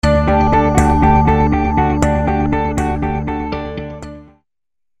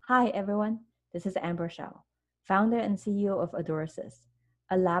Hi, everyone. This is Amber Shao, founder and CEO of Adorsys,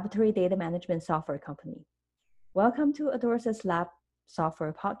 a laboratory data management software company. Welcome to Adorsys Lab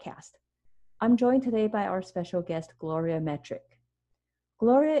Software Podcast. I'm joined today by our special guest, Gloria Metric.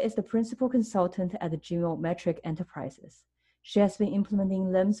 Gloria is the principal consultant at the GMO Metric Enterprises. She has been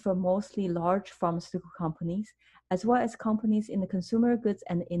implementing LIMS for mostly large pharmaceutical companies, as well as companies in the consumer goods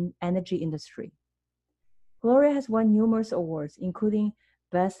and in energy industry. Gloria has won numerous awards, including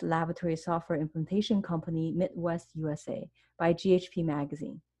Best Laboratory Software Implementation Company, Midwest USA by GHP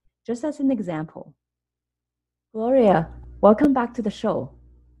Magazine. Just as an example. Gloria, welcome back to the show.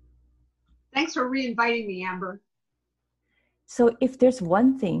 Thanks for re-inviting me, Amber. So if there's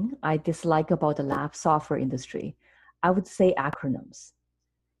one thing I dislike about the lab software industry, I would say acronyms.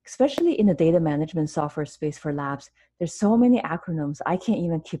 Especially in the data management software space for labs, there's so many acronyms I can't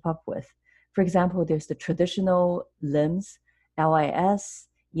even keep up with. For example, there's the traditional LIMS, LIS,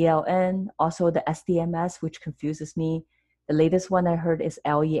 ELN, also the SDMS, which confuses me. The latest one I heard is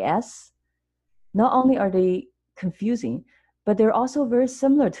LES. Not only are they confusing, but they're also very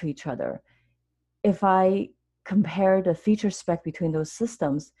similar to each other. If I compare the feature spec between those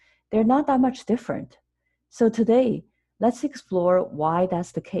systems, they're not that much different. So today, let's explore why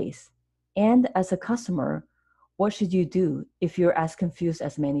that's the case. And as a customer, what should you do if you're as confused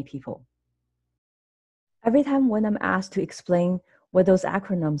as many people? Every time when I'm asked to explain what those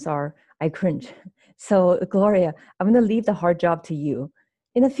acronyms are, I cringe. So Gloria, I'm going to leave the hard job to you.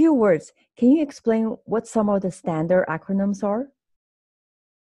 In a few words, can you explain what some of the standard acronyms are?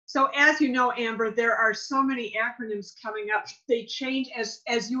 So as you know, Amber, there are so many acronyms coming up. They change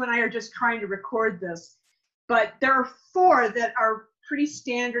as you and I are just trying to record this. But there are four that are pretty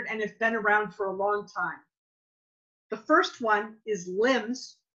standard and have been around for a long time. The first one is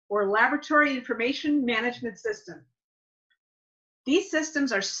LIMS, or Laboratory Information Management System. These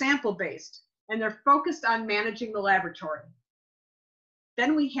systems are sample-based, and they're focused on managing the laboratory.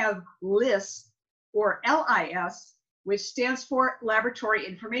 Then we have LIS, or LIS, which stands for Laboratory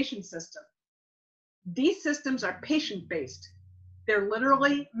Information System. These systems are patient-based. They're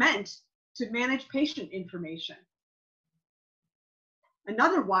literally meant to manage patient information.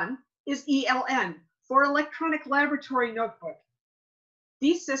 Another one is ELN, for Electronic Laboratory Notebook.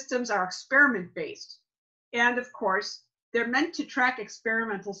 These systems are experiment-based, and of course, they're meant to track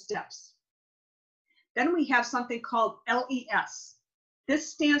experimental steps. Then we have something called LES.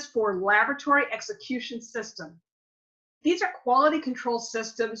 This stands for Laboratory Execution System. These are quality control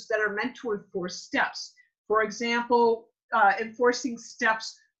systems that are meant to enforce steps. For example, enforcing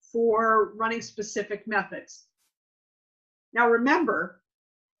steps for running specific methods. Now remember,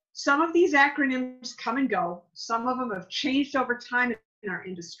 some of these acronyms come and go. Some of them have changed over time in our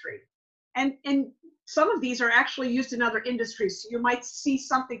industry. And some of these are actually used in other industries. So you might see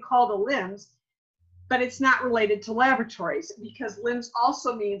something called a LIMS, but it's not related to laboratories because LIMS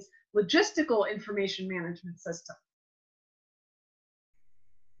also means Logistical Information Management System.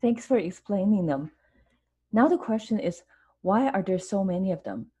 Thanks for explaining them. Now the question is, why are there so many of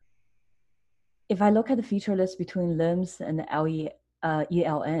them? If I look at the feature list between LIMS and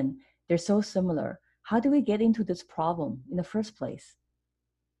ELN, they're so similar. How do we get into this problem in the first place?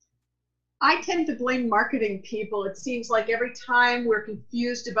 I tend to blame marketing people. It seems like every time we're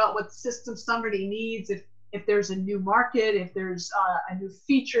confused about what system somebody needs, if there's a new market, if there's a new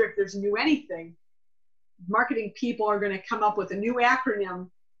feature, if there's a new anything, marketing people are going to come up with a new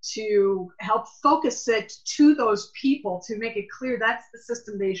acronym to help focus it to those people, to make it clear that's the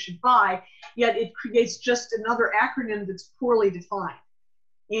system they should buy, yet it creates just another acronym that's poorly defined.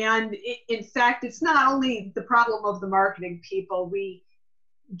 And in fact, it's not only the problem of the marketing people. We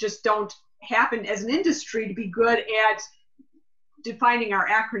just don't happen as an industry to be good at defining our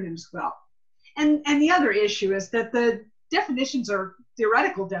acronyms well. And the other issue is that the definitions are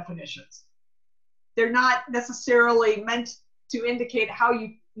theoretical definitions. They're not necessarily meant to indicate how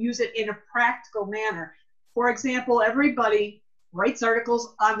you use it in a practical manner. For example, everybody writes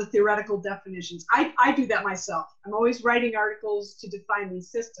articles on the theoretical definitions. I do that myself. I'm always writing articles to define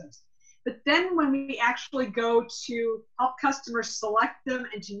these systems. But then when we actually go to help customers select them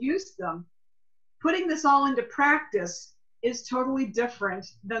and to use them, putting this all into practice is totally different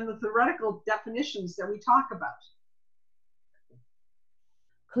than the theoretical definitions that we talk about.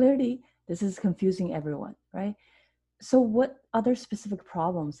 Clearly, this is confusing everyone, right? So what other specific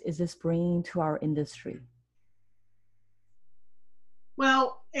problems is this bringing to our industry?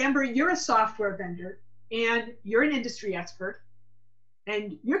 Well, Amber, you're a software vendor and you're an industry expert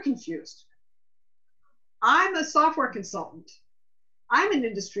and you're confused. I'm a software consultant. I'm an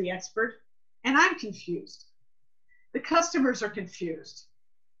industry expert and I'm confused. The customers are confused.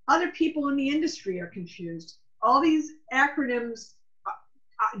 Other people in the industry are confused. All these acronyms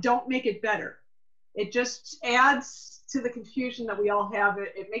don't make it better. It just adds to the confusion that we all have.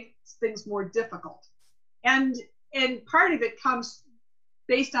 It makes things more difficult. And part of it comes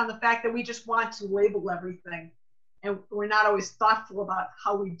based on the fact that we just want to label everything. And we're not always thoughtful about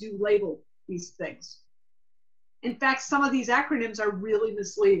how we do label these things. In fact, some of these acronyms are really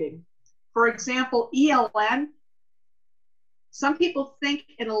misleading. For example, ELN, some people think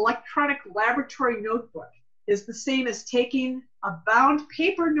an electronic laboratory notebook is the same as taking a bound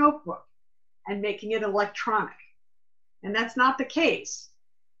paper notebook and making it electronic. And that's not the case.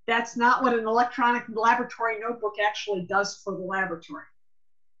 That's not what an electronic laboratory notebook actually does for the laboratory.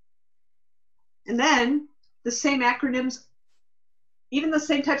 And then the same acronyms, even the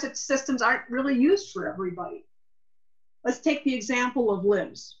same types of systems aren't really used for everybody. Let's take the example of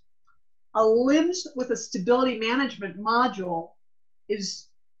LIMS. A LIMS with a stability management module is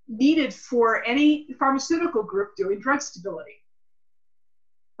needed for any pharmaceutical group doing drug stability.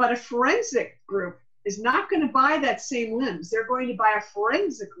 But a forensic group is not going to buy that same LIMS. They're going to buy a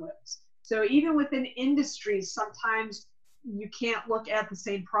forensic LIMS. So even within industries, sometimes you can't look at the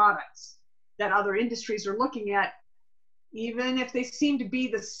same products that other industries are looking at, even if they seem to be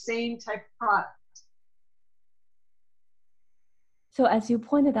the same type of product. So as you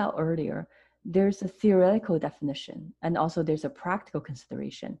pointed out earlier, there's a theoretical definition and also there's a practical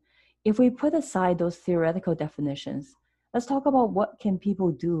consideration. If we put aside those theoretical definitions, let's talk about what can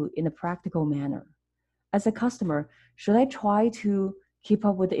people do in a practical manner. As a customer, should I try to keep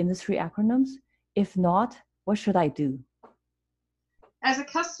up with the industry acronyms? If not, what should I do? As a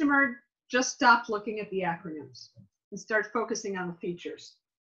customer, just stop looking at the acronyms and start focusing on the features.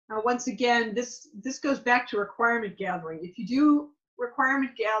 Now, once again, this goes back to requirement gathering. If you do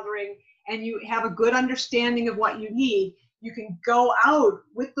requirement gathering and you have a good understanding of what you need, you can go out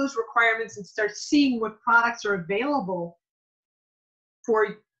with those requirements and start seeing what products are available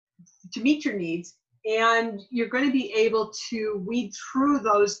to meet your needs. And you're going to be able to weed through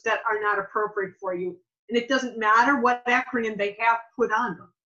those that are not appropriate for you. And it doesn't matter what acronym they have put on them.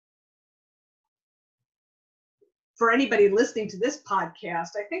 For anybody listening to this podcast,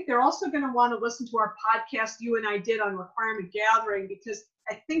 I think they're also going to want to listen to our podcast you and I did on requirement gathering, because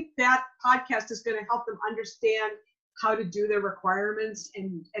I think that podcast is going to help them understand how to do their requirements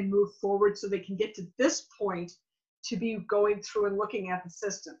and move forward so they can get to this point to be going through and looking at the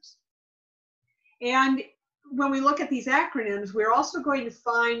systems. And when we look at these acronyms, we're also going to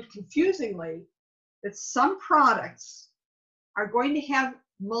find, confusingly, that some products are going to have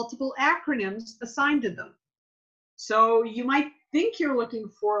multiple acronyms assigned to them. So you might think you're looking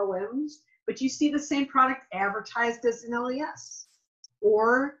for a LIMS, but you see the same product advertised as an LES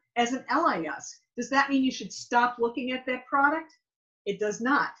or as an LIS. Does that mean you should stop looking at that product? It does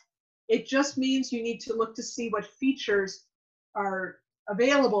not. It just means you need to look to see what features are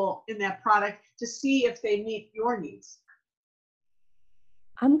available in that product to see if they meet your needs.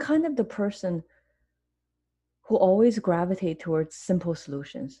 I'm kind of the person who always gravitate towards simple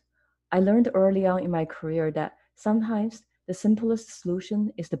solutions. I learned early on in my career that sometimes the simplest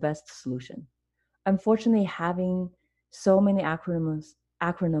solution is the best solution. Unfortunately, having so many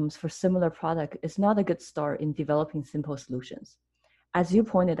acronyms for similar product is not a good start in developing simple solutions. As you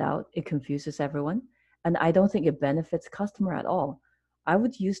pointed out, it confuses everyone, and I don't think it benefits customer at all. I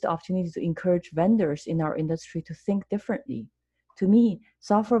would use the opportunity to encourage vendors in our industry to think differently. To me,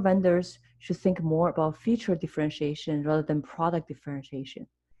 software vendors should think more about feature differentiation rather than product differentiation.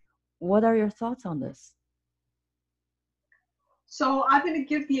 What are your thoughts on this? So I'm going to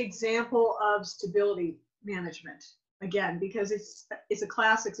give the example of stability management again, because it's a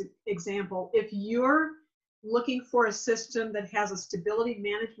classic example. If you're looking for a system that has a stability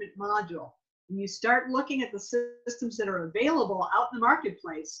management module, and you start looking at the systems that are available out in the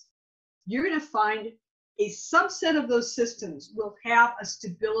marketplace, you're going to find a subset of those systems will have a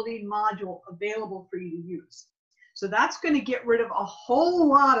stability module available for you to use. So that's going to get rid of a whole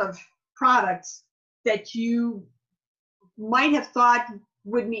lot of products that you might have thought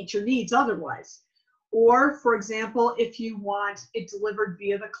would meet your needs otherwise. Or, for example, if you want it delivered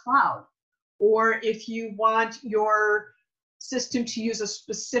via the cloud, or if you want your system to use a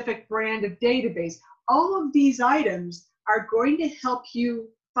specific brand of database, all of these items are going to help you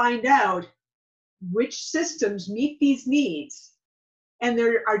find out which systems meet these needs. And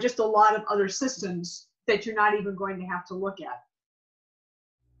there are just a lot of other systems that you're not even going to have to look at.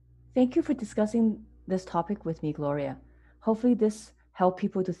 Thank you for discussing this topic with me, Gloria. Hopefully this helped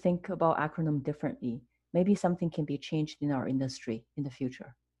people to think about acronym differently. Maybe something can be changed in our industry in the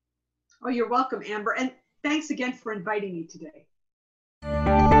future. Oh, you're welcome, Amber. And thanks again for inviting me today.